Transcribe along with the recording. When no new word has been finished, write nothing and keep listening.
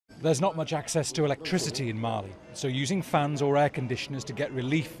There's not much access to electricity in Mali, so using fans or air conditioners to get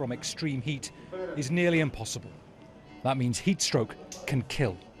relief from extreme heat is nearly impossible. That means heat stroke can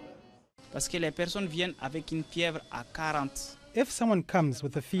kill. If someone comes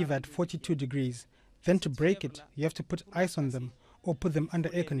with a fever at 42 degrees, then to break it, you have to put ice on them or put them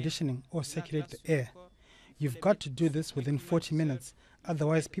under air conditioning or circulate the air. You've got to do this within 40 minutes,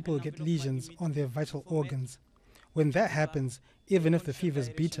 otherwise people will get lesions on their vital organs. When that happens, even if the fever is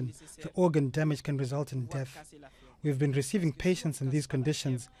beaten, the organ damage can result in death. We've been receiving patients in these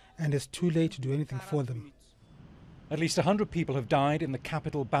conditions, and it's too late to do anything for them. At least 100 people have died in the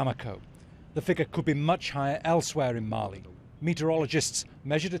capital Bamako. The figure could be much higher elsewhere in Mali. Meteorologists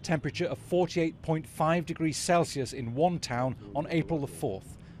measured a temperature of 48.5 degrees Celsius in one town on April the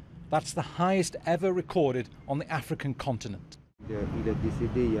 4th. That's the highest ever recorded on the African continent.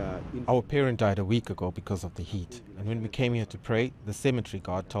 Our parent died a week ago because of the heat, and when we came here to pray, the cemetery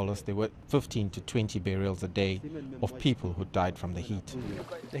guard told us there were 15 to 20 burials a day of people who died from the heat.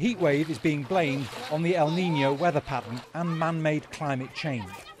 The heat wave is being blamed on the El Niño weather pattern and man-made climate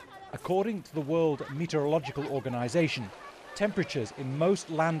change. According to the World Meteorological Organization, temperatures in most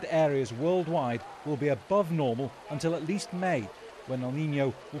land areas worldwide will be above normal until at least May, when El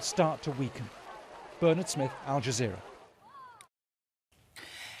Niño will start to weaken. Bernard Smith, Al Jazeera.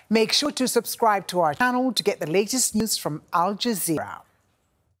 Make sure to subscribe to our channel to get the latest news from Al Jazeera.